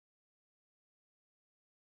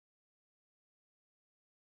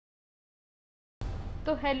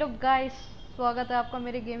तो hello guys, स्वागत है आपका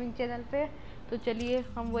मेरे गेमिंग चैनल पे। तो चलिए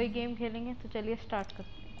हम वही गेम खेलेंगे। तो चलिए स्टार्ट करते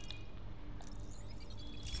हैं।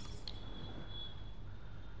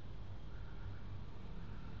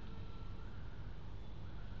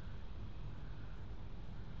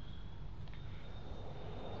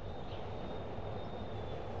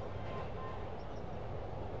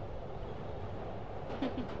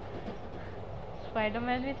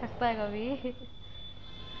 स्पाइडरमैन भी थकता है कभी।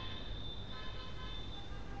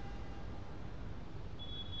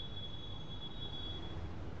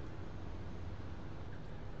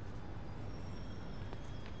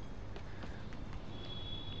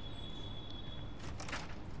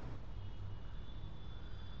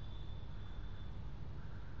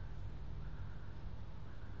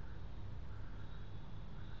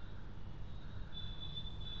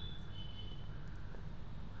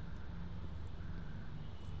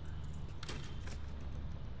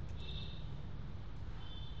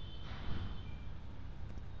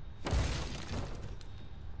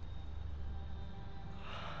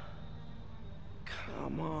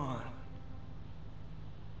 Come on.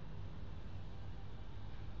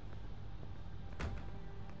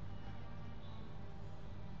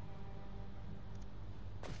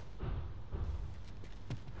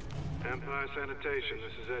 Empire Sanitation,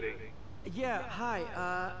 this is Eddie. Yeah, hi.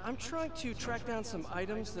 I'm trying to track down some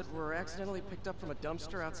items that were accidentally picked up from a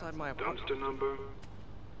dumpster outside my apartment. Dumpster number?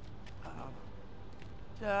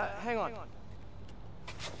 Hang on.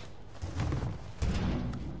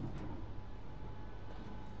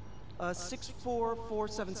 Uh,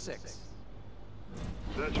 64476.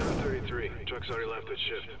 That's route 33. Truck's already left its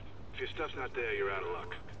shift. If your stuff's not there, you're out of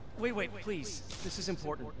luck. Wait, please. This is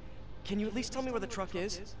important. Can you at least tell me where the truck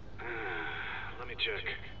is? Let me check.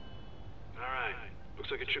 Alright. Looks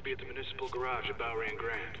like it should be at the municipal garage at Bowery and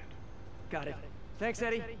Grand. Got it. Thanks,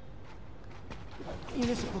 Eddie.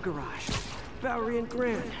 Municipal garage. Bowery and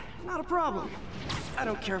Grand. Not a problem. I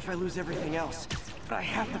don't care if I lose everything else, but I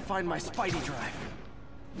have to find my Spidey drive.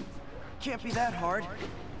 Can't be that hard.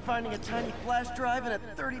 Finding a tiny flash drive in a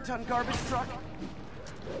 30-ton garbage truck.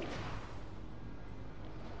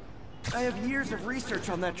 I have years of research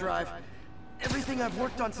on that drive. Everything I've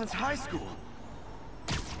worked on since high school.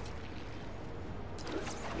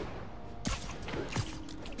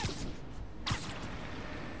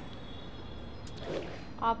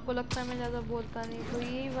 आपको लगता है मैं ज़्यादा बोलता नहीं, तो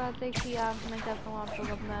यही बात है कि मैं चाहता हूँ आप लोग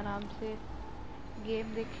अपना आराम से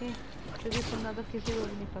गेम देखें, क्योंकि सुनना तो किसी को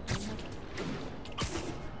भी नहीं पसंद है।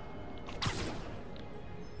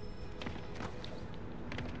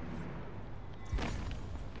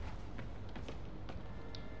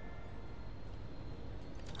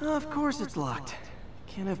 Of course it's locked.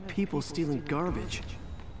 Can't have people stealing garbage.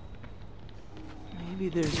 Maybe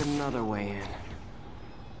there's another way in.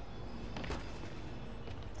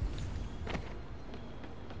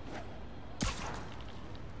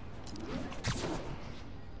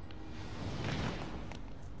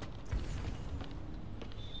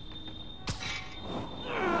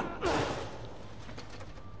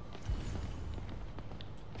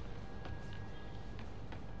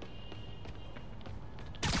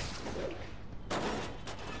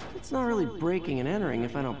 It's not really breaking and entering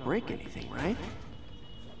if I don't break anything, right?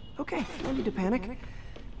 Okay, no need to panic.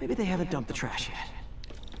 Maybe they haven't dumped the trash yet.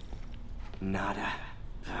 Nada.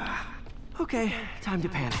 Okay, time to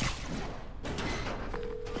panic.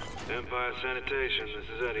 Empire Sanitation, this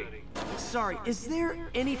is Eddie. Sorry, is there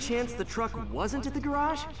any chance the truck wasn't at the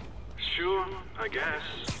garage? Sure, I guess.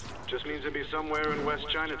 Just means it'd be somewhere in West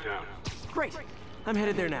Chinatown. Great. I'm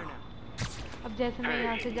headed there now. अब जैसे मैं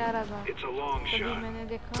यहाँ से जा रहा था, It's a long तभी shot, मैंने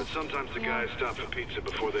देखा but sometimes the guys stop for pizza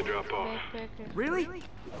before they drop off. Really?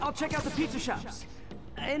 I'll check out the pizza shops.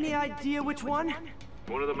 Any idea which one?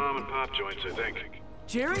 One of the mom and pop joints, I think.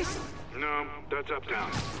 Jerry's? No, that's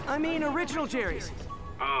uptown. I mean original Jerry's.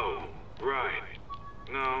 Oh, right.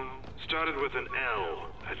 No, started with an L,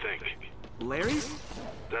 I think. Larry's?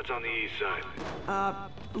 That's on the east side.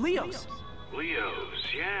 Leo's. Leo's,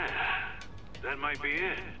 yeah. That might be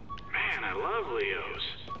it. Man, I love Leo's.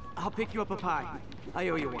 I'll pick you up a pie. I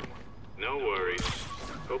owe you one. No worries.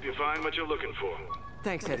 Hope you find what you're looking for.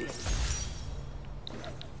 Thanks, Eddie.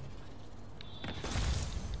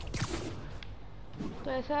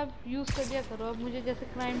 तो ऐसा आप use कर दिया करो। अब मुझे जैसे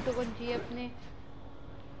crime token चाहिए अपने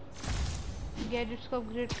गैजेट्स को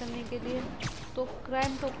अपग्रेड करने के लिए, तो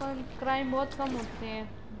क्राइम बहुत कम होते हैं,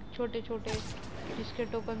 छोटे छोटे जिसके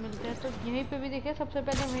टोकन मिलते हैं। तो यहीं पे भी देखिए, सबसे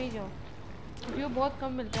पहले वहीं जाओ, क्योंकि वो बहुत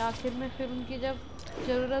कम मिलते हैं। आखिर में फिर उनकी जब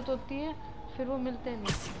ज़रूरत होती है फिर वो मिलते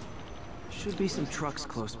नहीं। Should be some trucks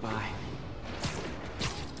close by.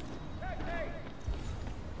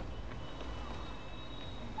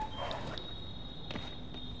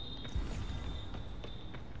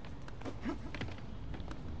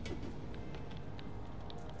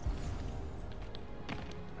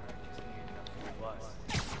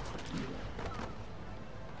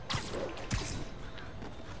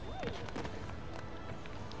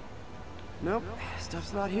 Nope,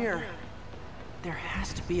 stuff's not here. There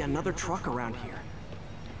has to be another truck around here.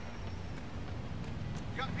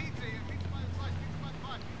 Got pizza here. Pizza by the slice, pizza by the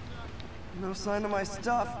pot, pizza. No sign of my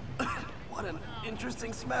stuff. What an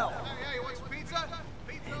interesting smell. Hey, you want some pizza?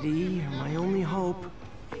 Pizza. Eddie, you're my only hope.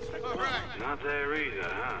 All right. Not there either,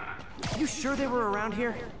 huh? You sure they were around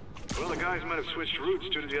here? Well, the guys might have switched routes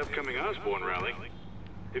due to the upcoming Osborne rally.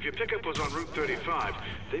 If your pickup was on Route 35,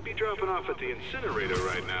 they'd be dropping off at the incinerator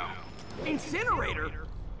right now. Incinerator?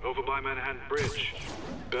 Over by Manhattan Bridge.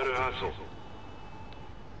 Better hustle.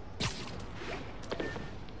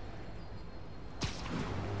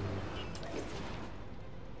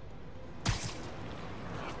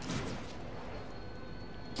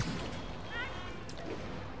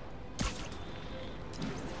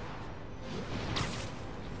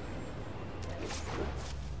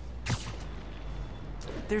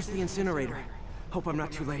 There's the incinerator. Hope I'm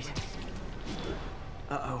not too late.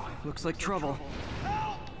 Uh-oh, looks like trouble.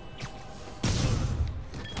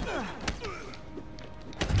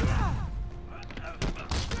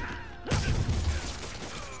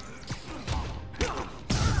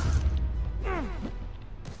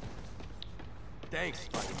 Thanks,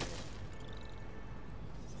 Spider-Man.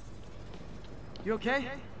 You okay?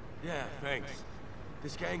 Yeah, thanks.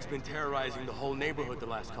 This gang's been terrorizing the whole neighborhood the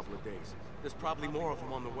last couple of days. There's probably more of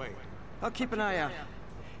them on the way. I'll keep an eye out.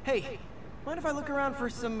 Hey, mind if I look around for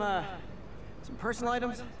some personal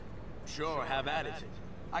items? Sure, have at it.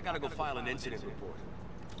 I gotta go file an incident report.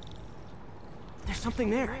 There's something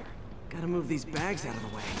there. Gotta move these bags out of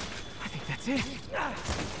the way. I think that's it.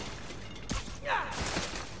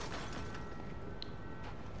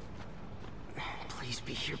 Please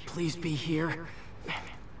be here, please be here.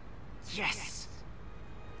 Yes!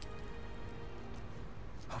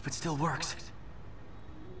 Hope it still works.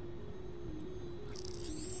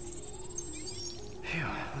 Phew,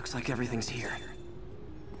 looks like everything's here.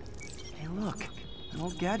 Hey look, an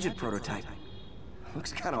old gadget prototype.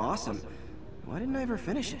 Looks kinda awesome. Why didn't I ever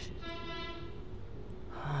finish it?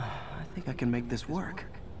 I think I can make this work.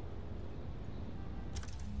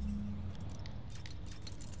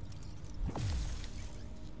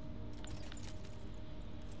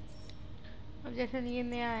 अब जैसे ये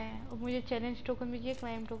नया है और मुझे challenge token भी चाहिए,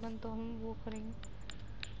 crime token, तो हम वो करेंगे।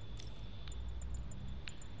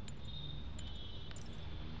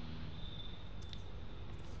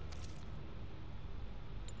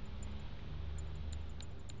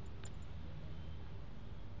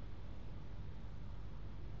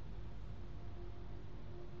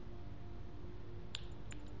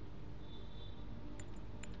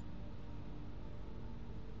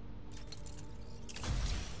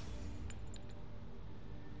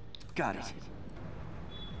 Got it.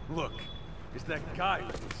 Look, it's that guy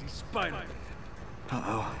who thinks he's Spider-Man.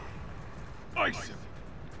 Uh-oh. Ice him!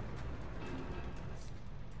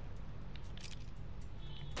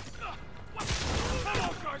 Come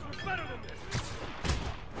on, guys, we're better than this!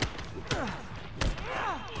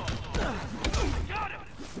 Got him!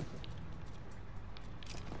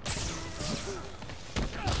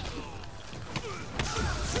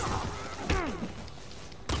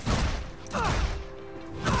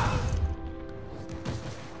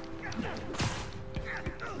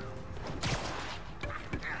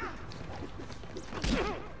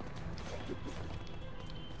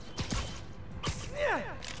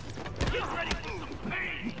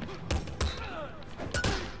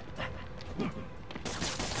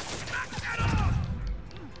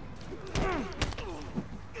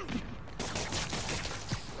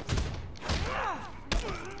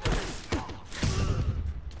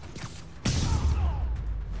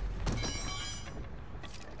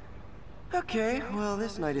 Okay, well,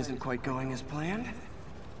 this night isn't quite going as planned.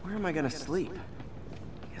 Where am I gonna sleep?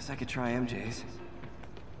 Guess I could try MJ's.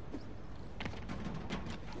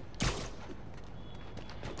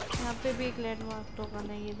 यहाँ पे भी एक landmark token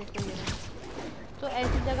है, ये देखो ये। तो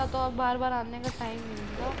ऐसी जगह तो आप बार-बार आने का टाइम नहीं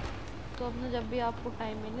मिलेगा, तो अपने जब भी आपको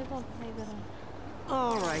टाइम मिले तो अपने इधर आए।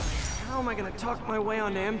 All right, how am I gonna talk my way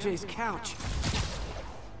onto MJ's couch?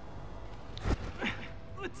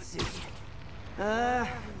 Let's see.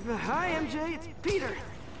 Hi MJ, it's Peter.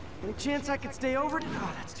 Any chance I could stay over?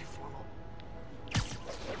 Oh, that's too formal.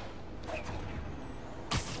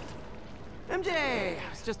 MJ, I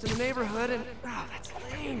was just in the neighborhood and... Oh, that's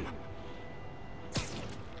lame.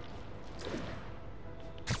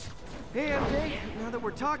 Hey MJ, now that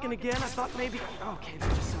we're talking again, I thought maybe... Okay, that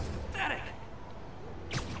just sounds pathetic.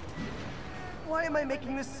 Why am I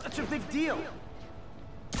making this such a big deal?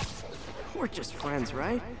 We're just friends,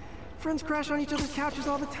 right? Friends crash on each other's couches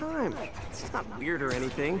all the time. It's not weird or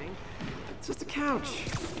anything. It's just a couch.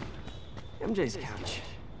 MJ's couch.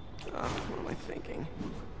 What am I thinking?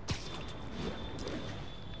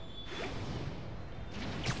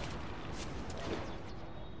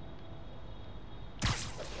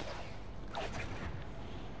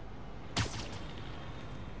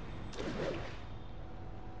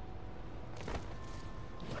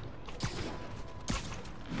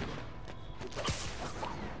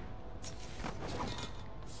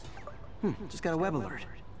 Just got a web alert.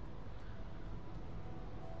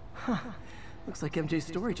 Huh. Looks like MJ's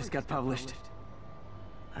story just got published.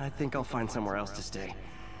 I think I'll find somewhere else to stay.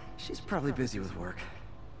 She's probably busy with work.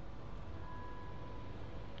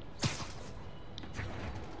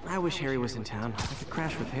 I wish Harry was in town. I could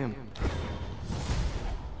crash with him.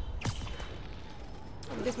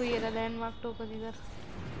 देखो ये रहा landmark token इधर.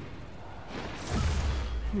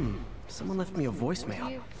 Someone left me a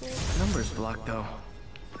voicemail. Number's blocked though.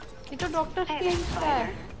 ये तो doctor strange का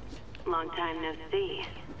है. Long time no see.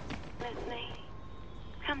 Miss me?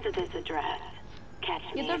 Come to this address.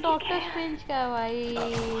 Catch me ये तो if you doctor can. Strange का है भाई.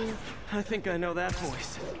 I think I know that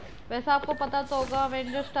voice. वैसे आपको पता तो होगा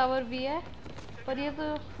अवेंजर्स टावर भी है, पर ये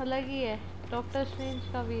तो अलग ही है. डॉक्टर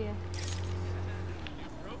स्ट्रेंज का भी है.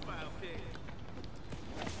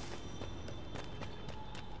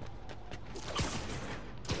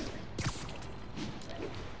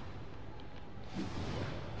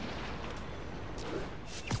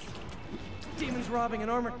 Demon's robbing an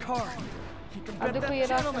armored car. You can अब bet देखो that ये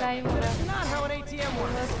रहा gentleman क्राइम हो that रहा is है. not how an ATM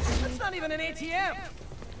works. That's not even an ATM.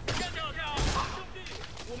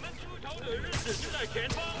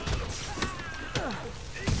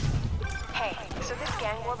 Hey, so this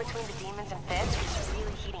gang war between the demons and Feds is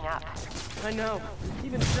really heating up. I know.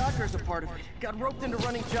 Even Shocker's a part of it. Got roped into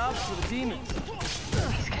running jobs for the demons.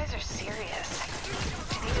 These guys are serious.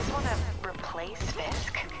 Do they just want to replace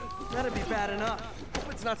Fisk? That'd be bad enough.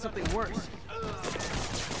 Hope it's not something worse.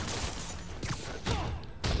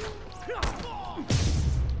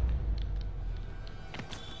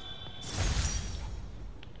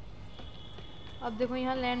 अब देखो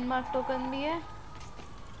यहाँ landmark token भी है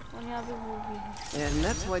और यहाँ पे वो भी है. And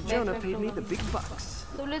that's why Jonah paid me the big bucks.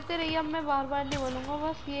 तो लेते रहिए. अब मैं बार बार नहीं बोलूँगा,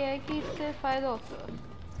 बस ये है कि इससे फायदा होता है.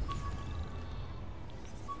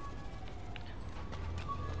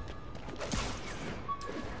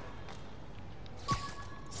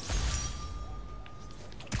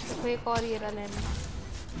 तो एक और ये रहा landmark.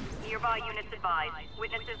 Nearby units advised.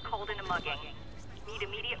 Witnesses called in a mugging. Need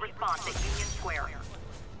immediate response at Union Square.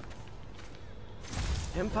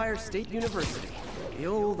 Empire State University, the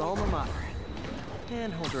old alma mater,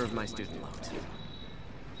 and holder of my student loans.